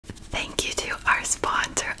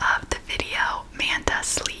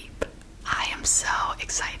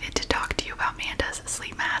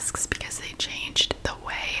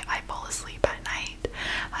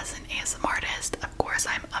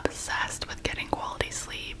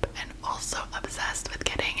also obsessed with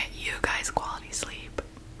getting you guys quality sleep.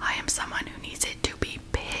 I am someone who needs it to be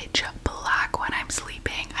pitch black when I'm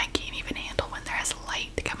sleeping. I can't even handle when there is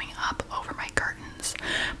light coming up over my curtains,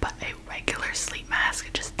 but a regular sleep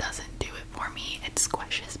mask just doesn't do it for me. It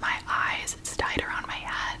squishes my eyes, it's tied around my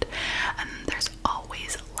head, and there's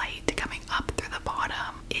always light coming up through the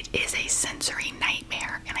bottom. It is a sensory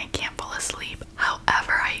nightmare and I can't fall asleep.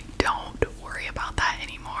 However, I don't worry about that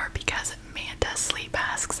anymore because Manta sleep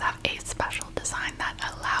masks have a special design that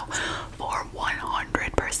allow for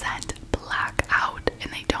 100% blackout,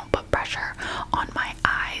 and they don't put pressure on my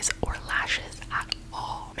eyes or lashes at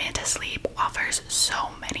all. Manta Sleep offers so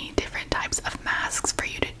many different types of masks for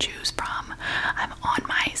you to choose from. I'm on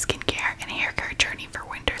my skincare and hair care journey for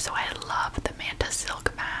winter, so I love the Manta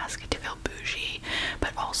Silk Mask to feel bougie,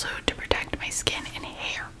 but also to protect my skin and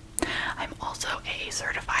hair. I'm also a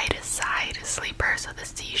certified side sleeper, so the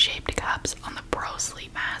C-shaped cups on the Pro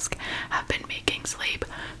Sleep Mask have been making sleep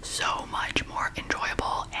so much more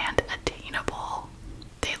enjoyable and attainable.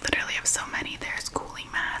 They literally have so many. There's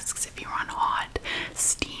cooling masks if you're on hot,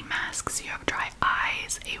 steam masks, you have dry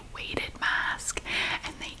eyes, a weighted mask,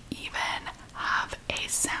 and they even have a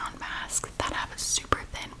sound mask that have super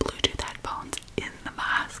thin Bluetooth headphones in the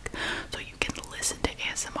mask, so you can listen to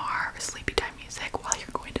ASMR or sleepy time music while you're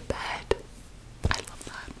going to bed. I love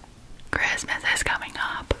that. Christmas is coming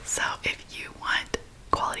up, so if you want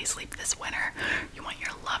quality sleep this winter, you want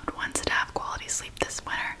your loved ones to have quality sleep this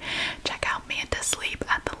winter, check out Manta Sleep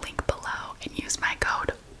at the link below and use my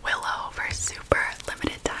code WILLOW for super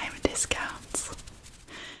limited time discounts.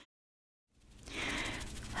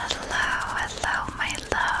 Hello, my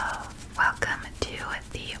love. Welcome to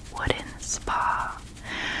the Wooden Spa.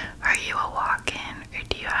 Are you a walk-in or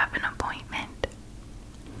do you have an appointment?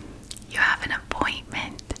 You have an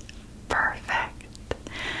appointment. Perfect.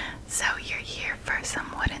 So you're here for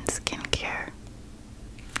some wooden skincare.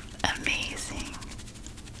 Amazing.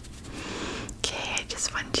 Okay, I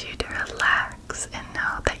just want you to relax and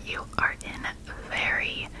know that you are in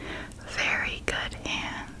very, very good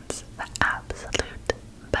hands. The absolute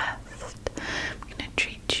best. I'm gonna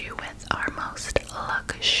treat you with our most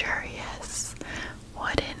luxurious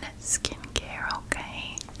wooden skincare,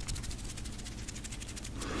 okay?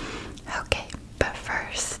 Okay, but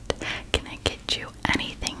first, can I get you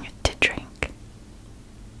anything to drink?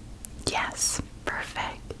 Yes,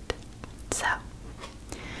 perfect. So,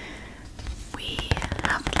 we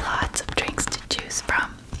have lots of drinks to choose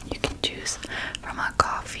from. You can choose from a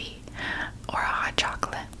coffee or a hot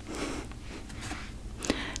chocolate.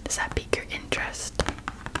 Does that pique your interest?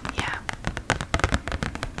 Yeah.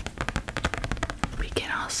 We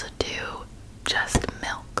can also do just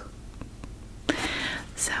milk.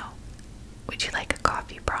 So, would you like a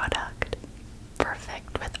coffee product?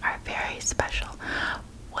 Perfect, with our very special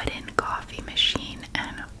wooden coffee machine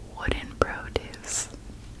and wooden produce.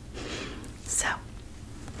 So,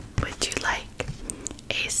 would you like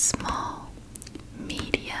a small,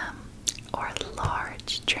 medium, or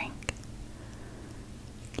large drink?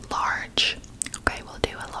 Large. Okay, we'll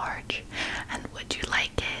do a large. And would you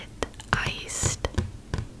like it iced?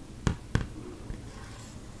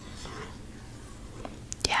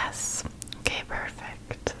 Yes. Okay,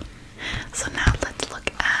 perfect. So now let's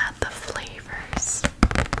look at the flavors.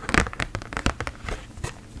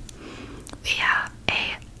 We have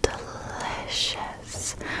a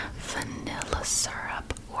delicious vanilla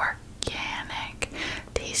syrup, organic,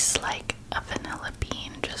 tastes like a vanilla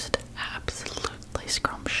bean, just absolutely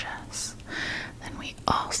scrumptious. Then we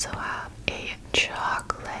also have a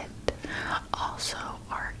chocolate, also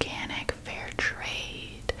organic, fair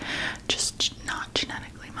trade, just not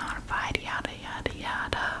genetically modified, yada yada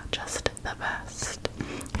yada, just the best.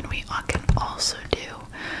 And we can also do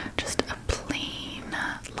just a plain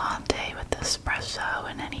latte with espresso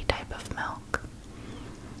and any type of milk.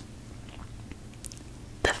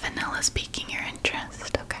 The vanilla piquing your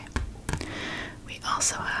interest, okay. We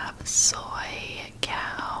also have soy,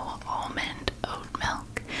 cow, almond, oat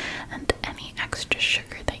milk, and any extra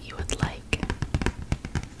sugar that you would like.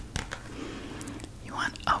 You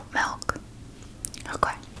want oat milk?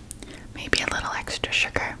 Okay. Maybe a little extra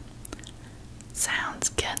sugar. Sounds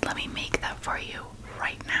good. Let me make that for you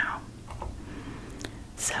right now.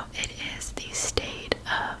 So it is the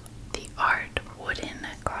state-of-the-art wooden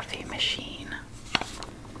coffee machine.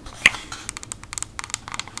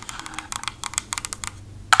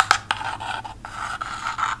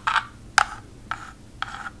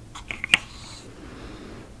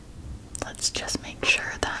 Let's just make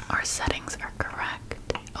sure that our settings are correct.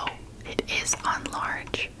 Oh, it is on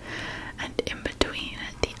large, and in between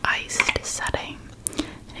the iced setting,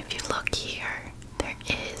 and if you look here, there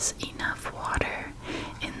is enough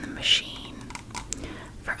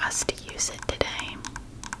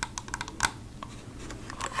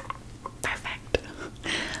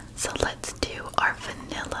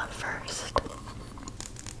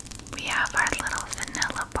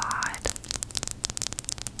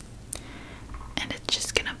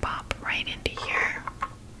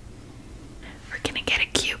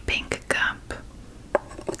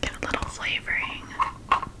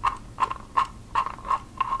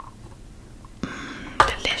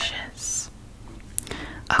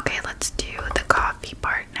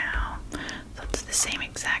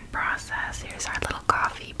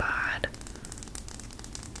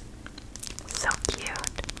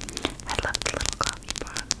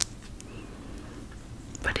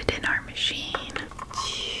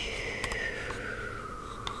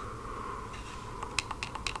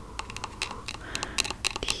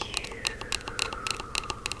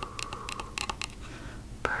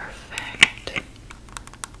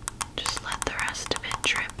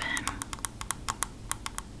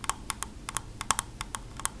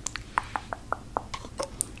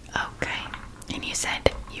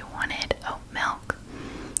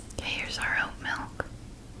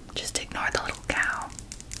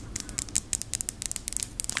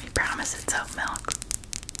promise it's oat milk.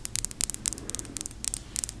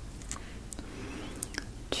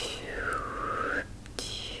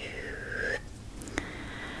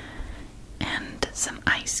 And some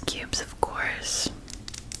ice cubes, of course.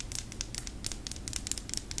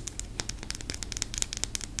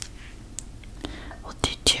 We'll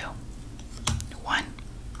do 2. 1,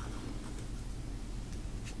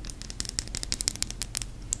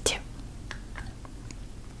 2.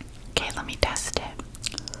 Okay, let me test it.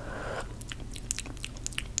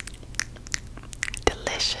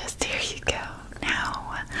 Delicious. Here you go.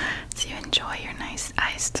 Now, as you enjoy your nice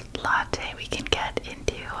iced latte, we can get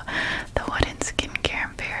into the wooden skincare.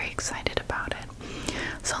 I'm very excited about it.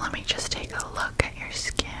 So let me just take a look at your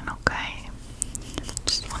skin, okay?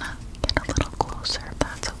 Just want to get a little closer if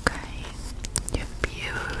that's okay. You have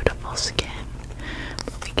beautiful skin,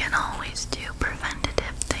 but we can always do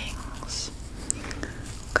preventative things.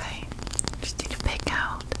 Okay, just need to pick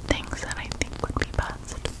out things that I think would be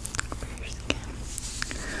best for your skin.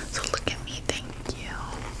 So look at me, thank you.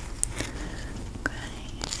 Okay,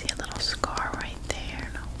 I see a little scar right there.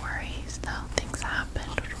 No worries though, things happen,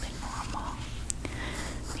 totally normal.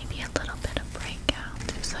 Maybe a little bit of breakout.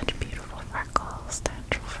 There's such beautiful freckles,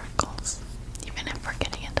 natural freckles. Even if we're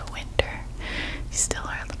getting into winter, you still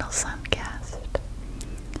are a little sun-cast.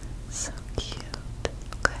 So cute.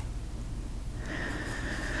 Okay.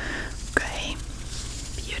 Okay.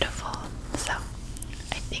 Beautiful. So,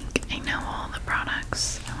 I think I know all the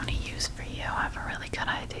products I want to use for you. I have a really good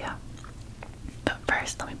idea. But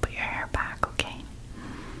first, let me put your hair back, okay?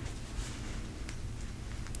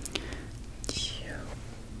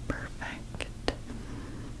 Perfect.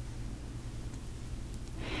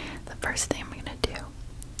 The first thing I'm going to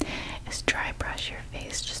do is dry brush your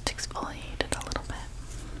face, just exfoliate it a little bit.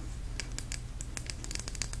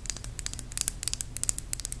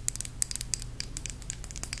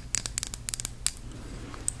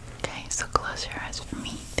 Okay, so close your eyes for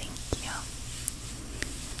me, thank you.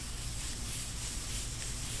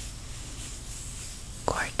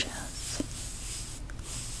 Gorgeous.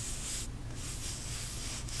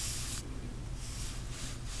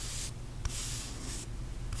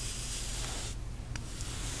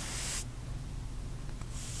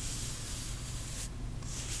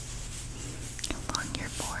 Along your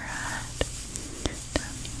forehead,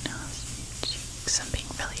 down your nose, your cheeks. I'm being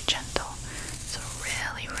really gentle. It's a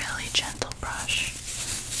really, really gentle brush.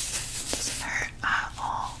 Doesn't hurt at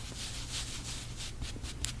all.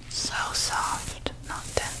 So soft, not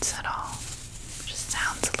dense at all. Just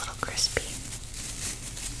sounds a little crispy.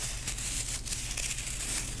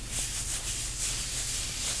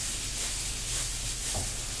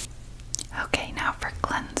 Okay, now for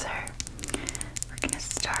cleanser. We're gonna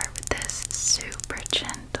start with this super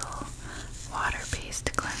gentle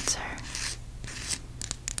water-based cleanser.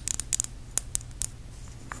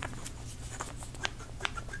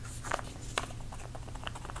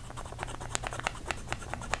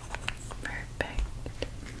 Perfect.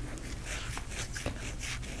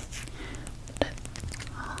 Put it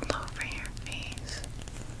all over your face.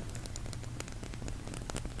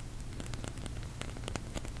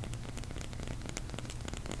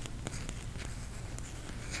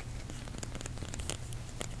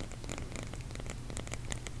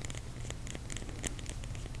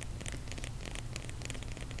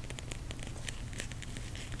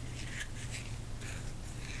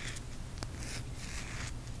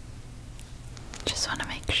 Just want to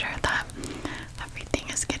make sure that everything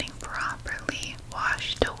is getting properly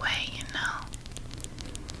washed away, you know.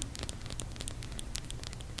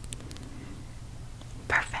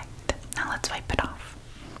 Perfect. Now let's wipe it off.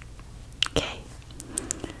 Okay.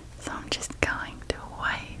 So I'm just going to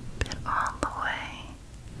wipe it all away.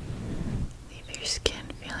 Leave your skin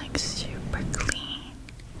feeling super clean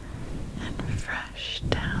and fresh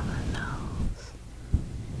down the nose.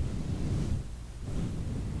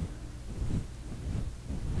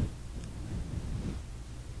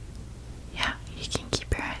 Yeah, you can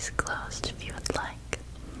keep your eyes closed if you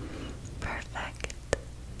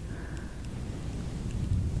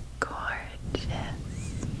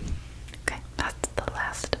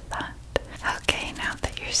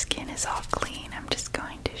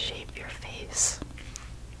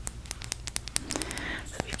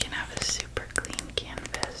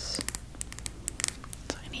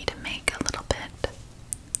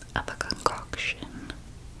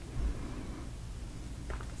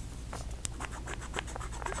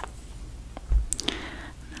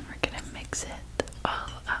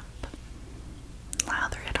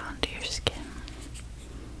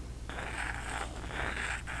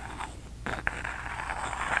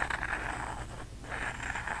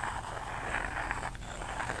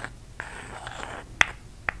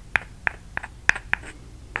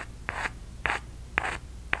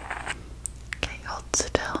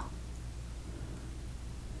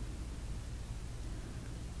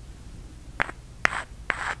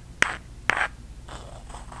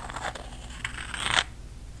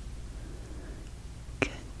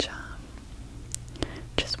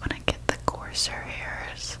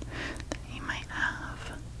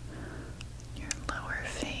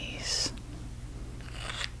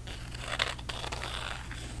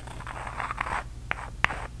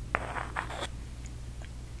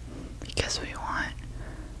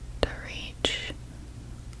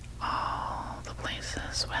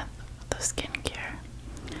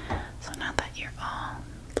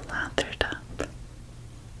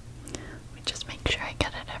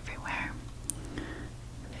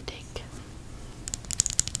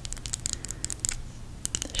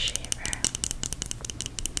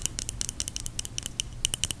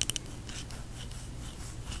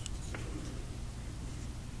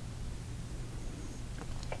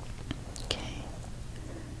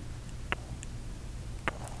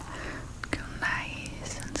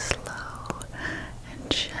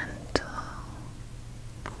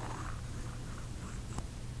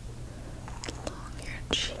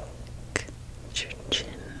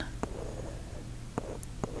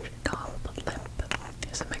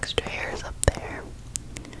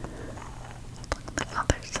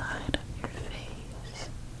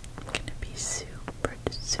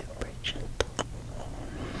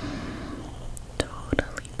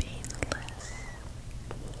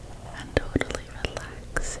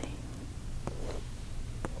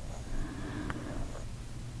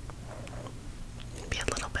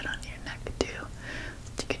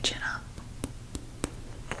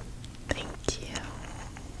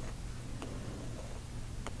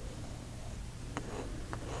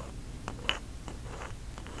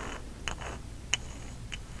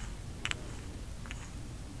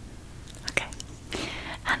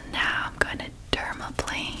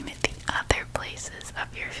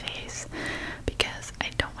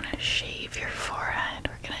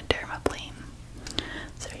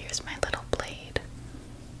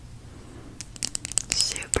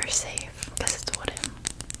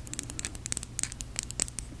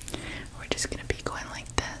just gonna be going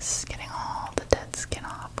like this, getting all the dead skin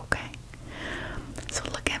off, okay? So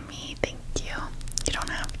look at me, thank you. You don't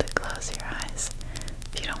have to close your eyes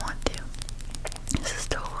if you don't want to. This is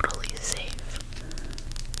totally safe.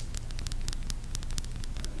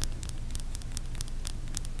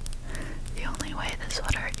 The only way this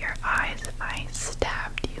would hurt your eyes if I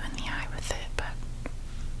stabbed you in the eye with it, but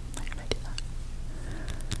I'm not gonna do that.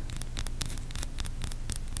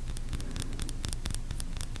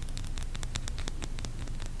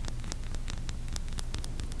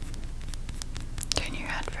 Turn your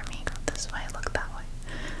head for me, go this way, look that way.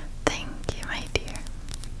 Thank you, my dear.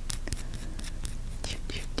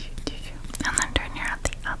 And then turn your head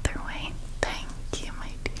the other way. Thank you,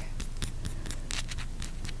 my dear.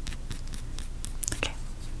 Okay.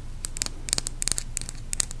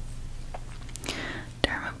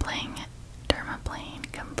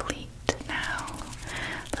 Dermaplane complete. Now,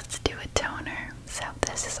 let's do a toner. So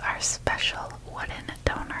this is our special wooden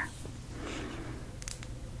toner.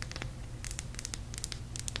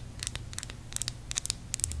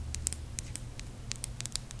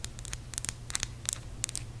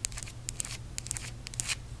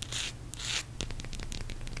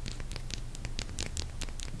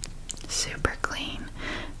 Super clean,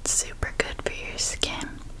 it's super good for your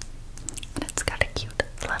skin, and it's got a cute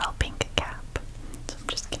little pink cap. So I'm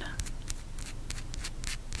just gonna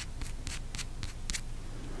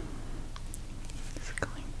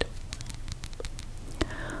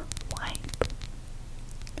wipe.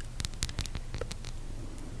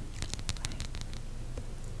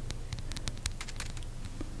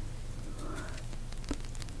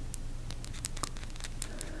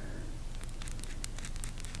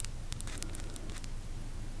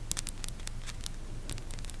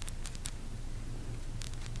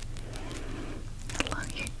 Along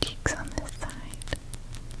your cheeks on this side,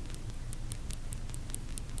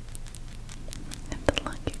 and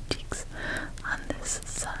along your cheeks on this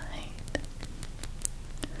side,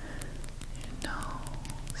 your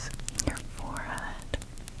nose, your forehead.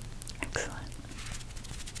 Excellent.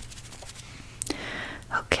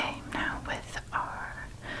 Okay, now with our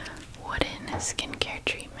wooden skincare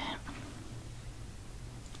treatment.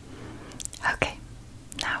 Okay,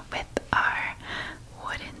 now with our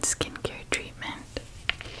wooden skincare treatment,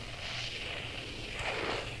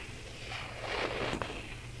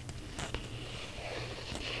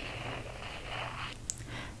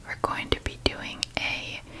 we're going to be doing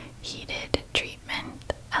a heated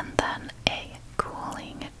treatment and then a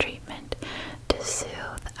cooling treatment to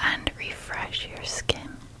soothe and refresh your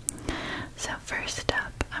skin. So first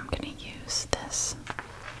up, I'm going to use this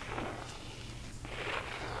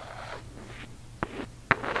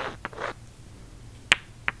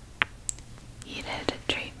heated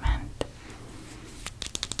treatment.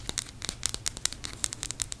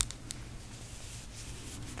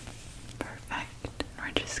 Perfect.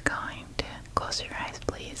 We're just going to close your eyes,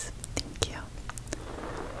 please. Thank you.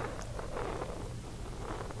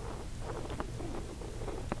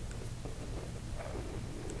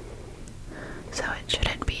 So it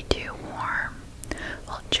shouldn't be too warm.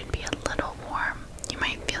 Well, it should be a little warm. You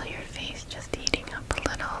might feel your face just heating up a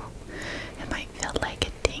little. It might feel like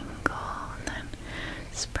a tingle and then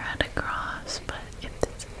spread across, but if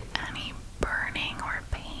there's any burning or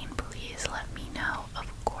pain, please let me know,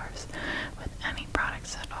 of course, with any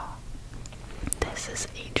products at all. This is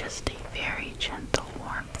just a very gentle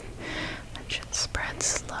warmth that should spread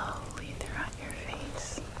slowly throughout your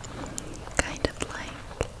face, kind of like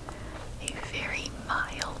a very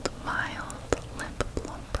mild lip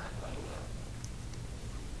plumper.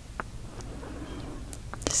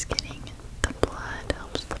 Just getting the blood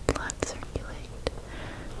helps the blood circulate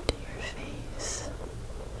to your face,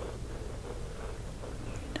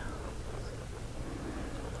 your nose.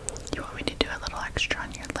 You want me to do a little extra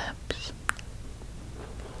on your lips?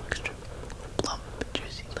 Extra plump,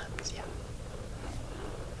 juicy lips, yeah.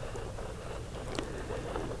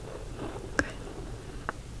 Okay.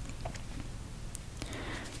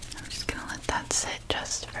 I'm just gonna let that sit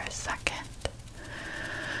just for a second.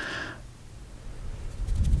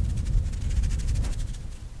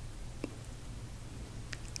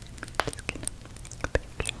 Just gonna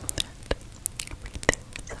make sure that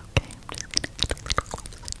everything's okay. I'm just gonna get a little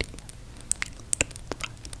closer to you. That's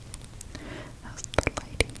fine.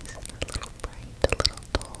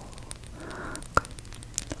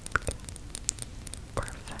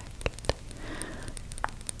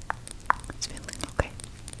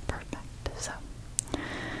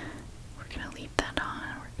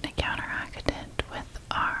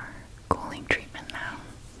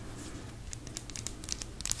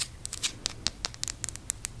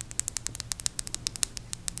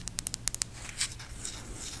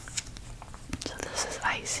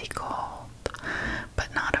 icy cold,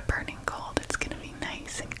 but not a burning cold. It's gonna be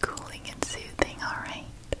nice and cooling and soothing, alright?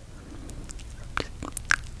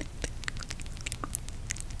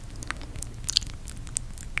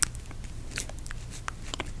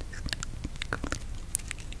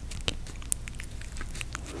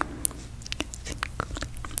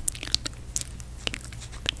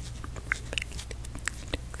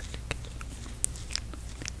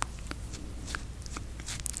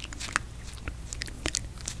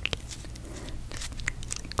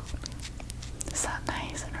 Is that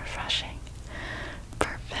nice and refreshing?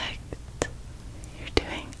 Perfect. You're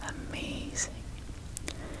doing amazing.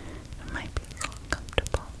 It might be a little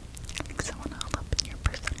uncomfortable having someone all up in your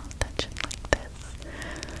personal attention like this.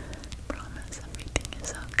 Promise everything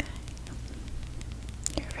is okay.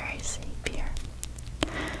 You're very safe here.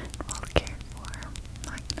 Well cared for.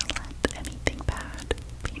 Not gonna let anything bad,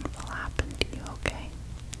 painful happen to you, okay?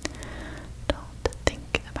 Don't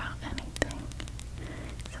think about anything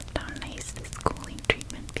except how nice this cooling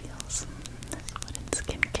treatment feels. This wooden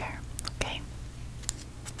skincare, okay?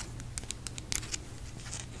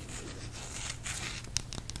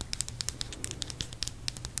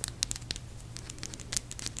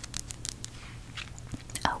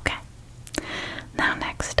 Okay. Now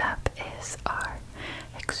next up is our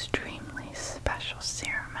extremely special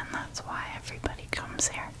serum, and that's why everybody comes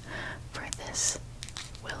here for this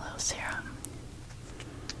Willow serum.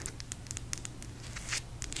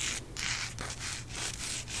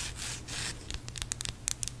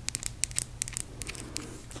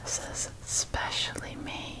 This is specially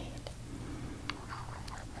made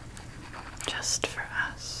just for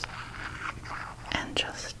us and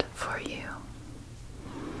just for you.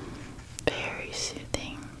 Very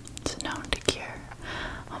soothing. It's known to cure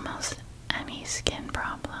almost any skin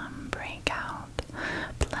problem, breakout,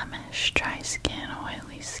 blemish, dry skin,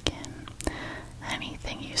 oily skin,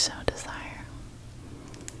 anything you so desire.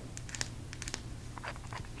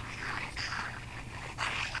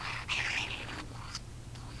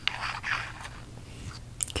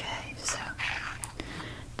 Okay, so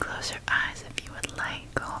close your eyes if you would like,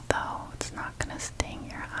 although it's not going to sting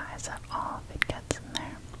your eyes at all if it gets in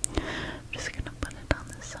there. I'm just going to put it on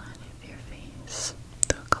the side of your face.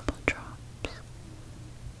 Do a couple drops.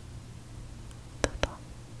 The top.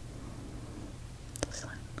 The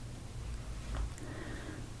side.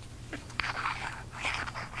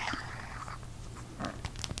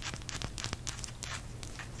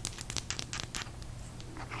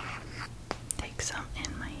 Take some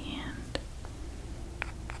in my hand.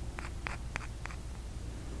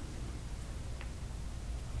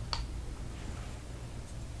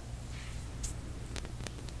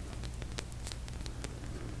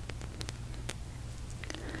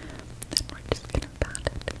 Then we're just gonna pat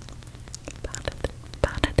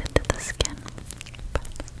it into the skin. Pat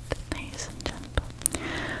it nice and gentle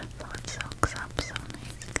so it soaks up so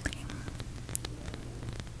nicely.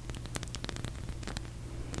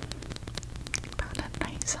 Pat it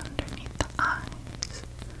nice underneath the eyes.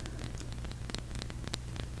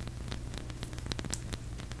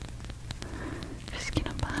 Just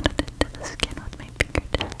gonna pat it into the skin with my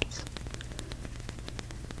fingertips.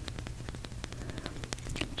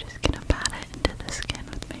 I'm just gonna pat it into the skin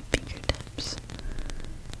with my fingertips.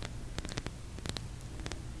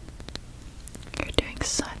 You're doing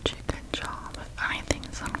such a good job. If anything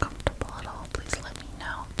is uncomfortable at all, please let me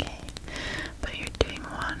know, okay? But you're doing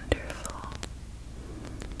wonderful.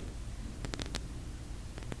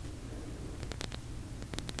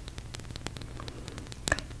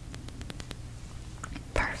 Okay.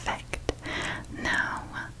 Perfect. Now,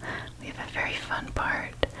 we have a very fun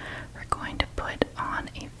part. We're going to put on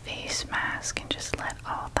a face mask and just let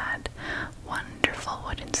all that wonderful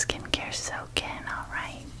wooden skincare soak in,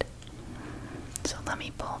 alright? So let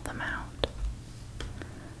me pull them out.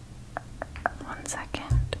 1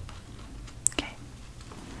 second. Okay.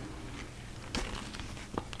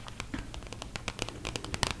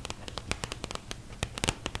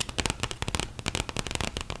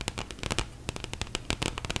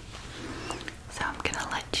 So I'm gonna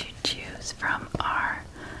let you choose from our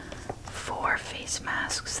 4 face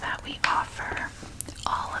masks that we offer.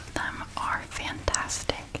 All of them are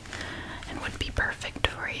fantastic and would be perfect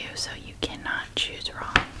for you, so you cannot choose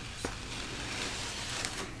wrong.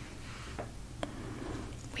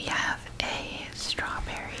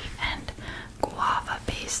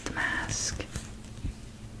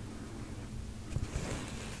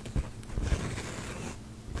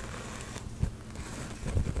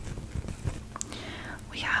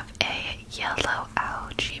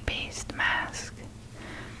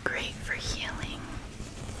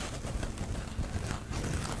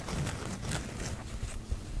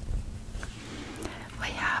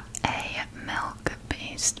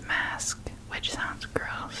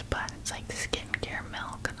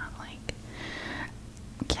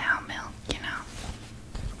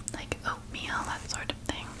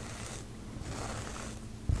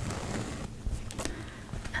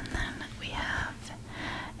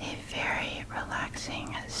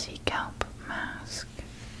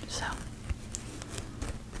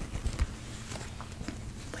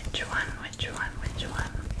 Which one? Which one? Which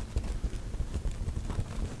one?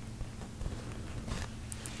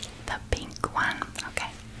 The pink one. Okay.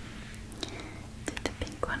 The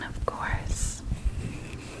pink one, of course.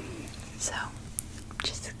 So, I'm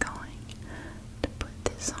just going to put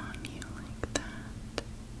this on you like that.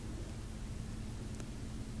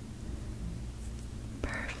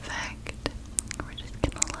 Perfect. We're just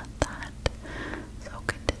gonna let that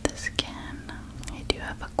soak into the skin. I do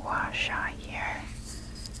have a gua sha here.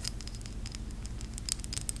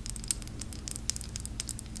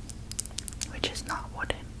 Which is not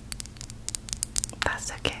wooden.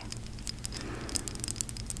 That's okay.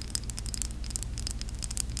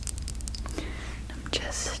 I'm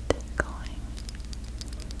just going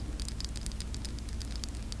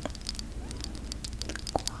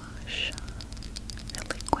wash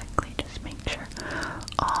really quickly, just make sure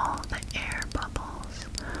all the air bubbles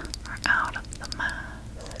are out of the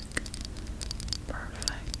mask.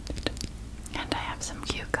 Perfect. And I have some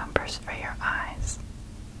cucumbers for your eyes.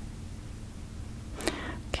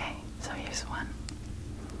 Okay, so here's one.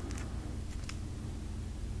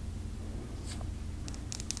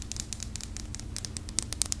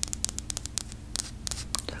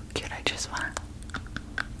 So cute, I just wanna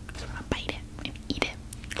bite it and eat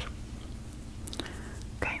it.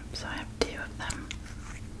 Okay, so I have two of them.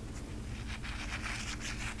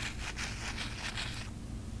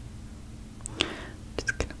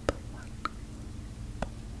 Just gonna put one.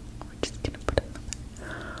 We're just gonna put it in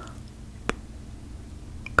the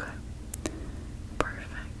okay.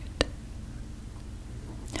 Perfect.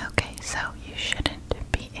 Okay, so you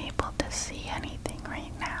shouldn't be able to see anything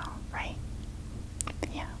right now, right?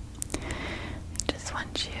 Yeah. I just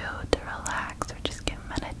want you to relax or just get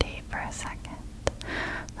meditate for a second.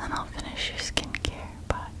 Then I'll finish your skincare,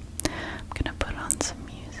 but I'm gonna put on some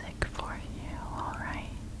music for you, alright?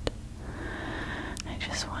 I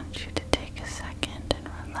just want you to take a second and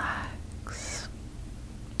relax.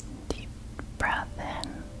 Deep breath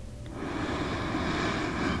in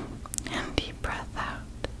and deep breath out.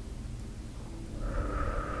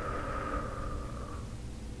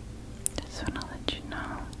 Just want to let you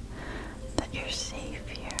know that you're safe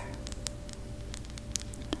here.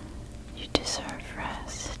 You deserve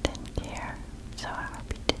rest and care, so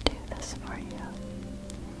happy to do this for you.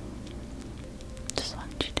 Just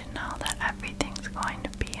want you to know that everything's going to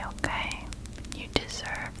be okay. You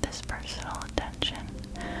deserve this personal attention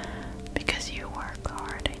because you work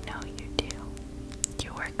hard. I know you do.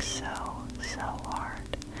 You work so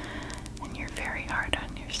hard, and you're very hard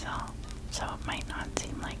on yourself. So it might not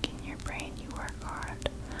seem like in your brain you work hard,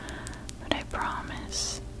 but I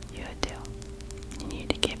promise you do. You need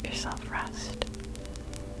to give yourself rest.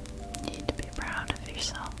 You need to be proud of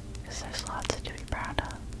yourself, because there's lots to be proud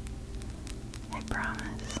of. I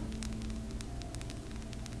promise.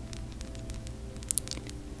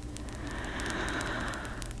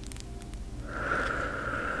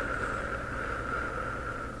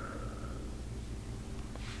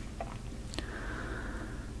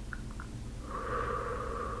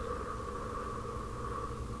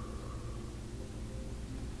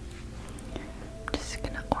 I'm just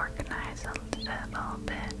gonna organize a little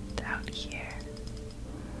bit out here.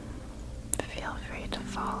 Feel free to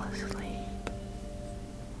fall asleep.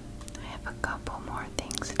 I have a couple more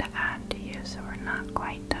things to add to you, so we're not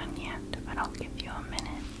quite done yet, but I'll give you a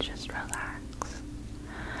minute. Just relax.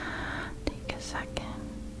 Take a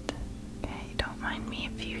second. Okay, don't mind me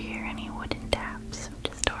if you hear any wooden taps. I'm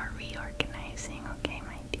just reorganizing, okay,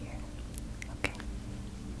 my dear? Okay.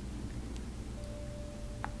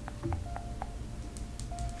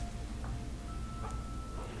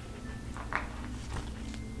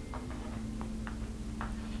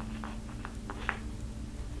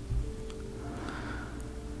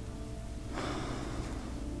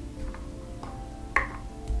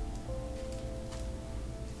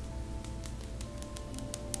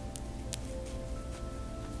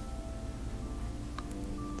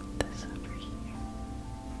 This over here.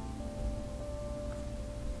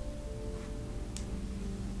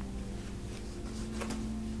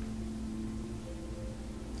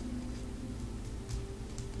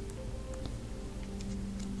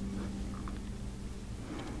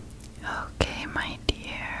 Okay, my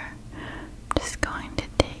dear. I'm just going to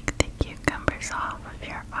take the cucumbers off of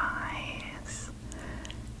your eyes.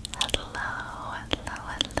 Hello, hello,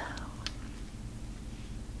 hello.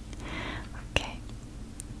 Okay.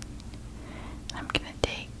 I'm gonna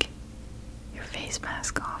take your face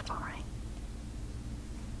mask off, alright?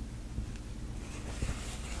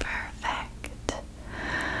 Perfect.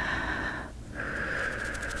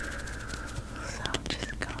 So I'm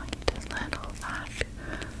just going to let all that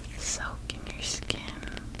soak in your skin.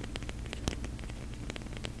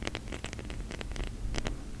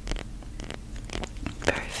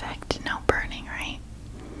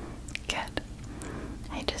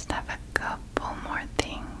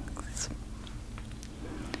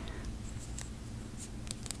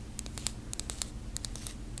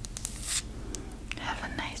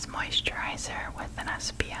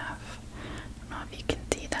 SPF. I don't know if you can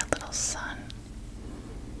see that little sun,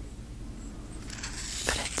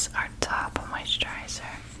 but it's our top moisturizer.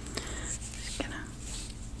 Just gonna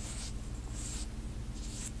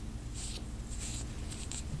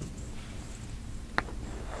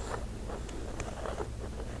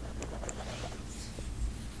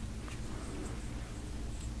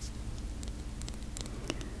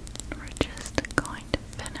we're just going to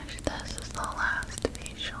finish this as the last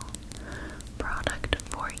facial product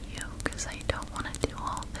for you, because I don't want to do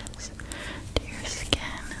all this to your skin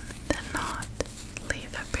and then not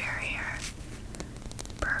leave a barrier.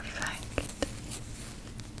 Perfect.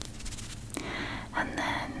 And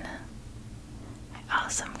then I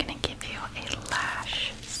also am going to give you a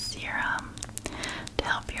lash serum to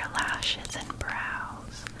help your lashes and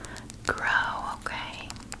brows grow, okay?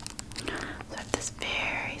 So I have this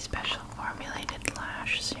very special formulated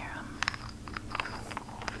lash serum.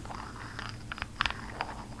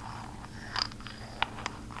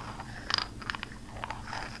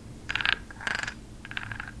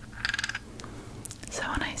 So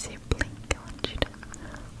when I say blink, I want you to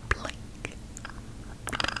blink, blink,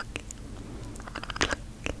 blink,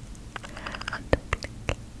 and blink,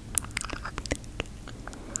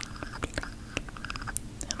 blink,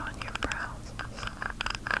 and on your brows also.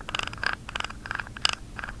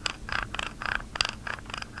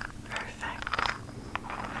 Perfect.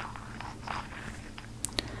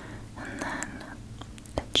 And then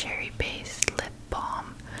a cherry-based lip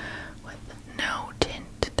balm with no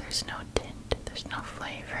tint. There's no tint, there's no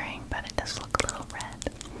flavoring, but it does look a little red.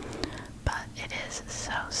 But it is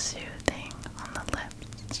so soothing on the lips.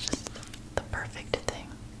 It's just the perfect thing.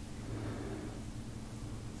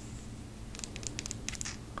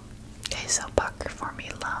 Okay, so pucker for me,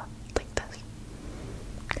 love, like this.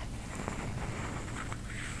 Okay.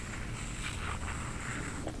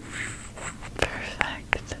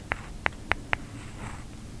 Perfect.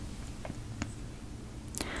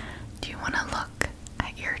 Do you want to look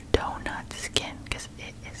at your donut skin? Because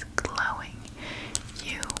it is glowing.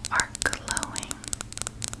 You are glowing.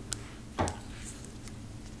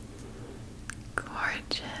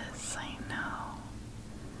 Gorgeous, I know.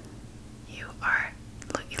 You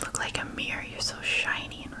look like a mirror. You're so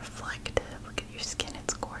shiny and reflective. Look at your skin,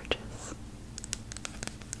 it's gorgeous.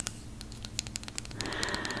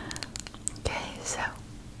 Okay, so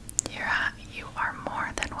you are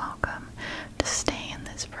more than welcome to stay in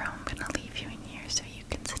this room. I'm gonna leave you in here so you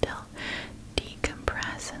can still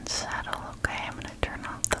decompress and settle, okay? I'm gonna turn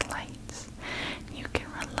off the lights. You can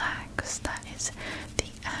relax. That is the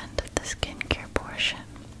end of the skincare portion.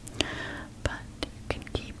 But you can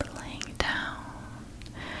keep laying down.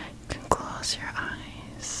 You can close your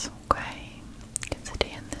eyes, okay? You can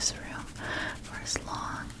stay in this room for as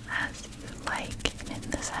long as you like and in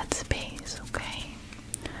this headspace, okay?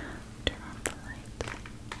 Turn on the light.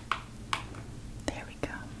 There we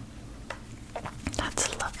go.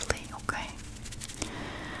 That's lovely, okay? So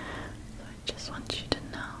I just want you to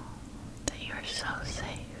know that you are so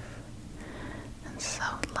safe and so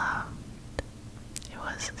loved. It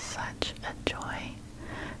was such a joy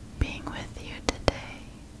being with you today,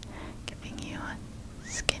 giving you a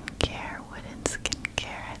wooden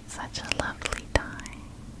skincare at such a lovely time.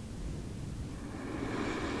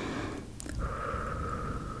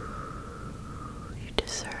 You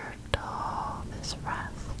deserved all this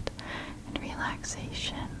rest and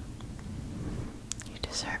relaxation. You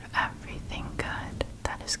deserve everything good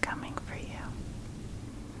that is coming for you.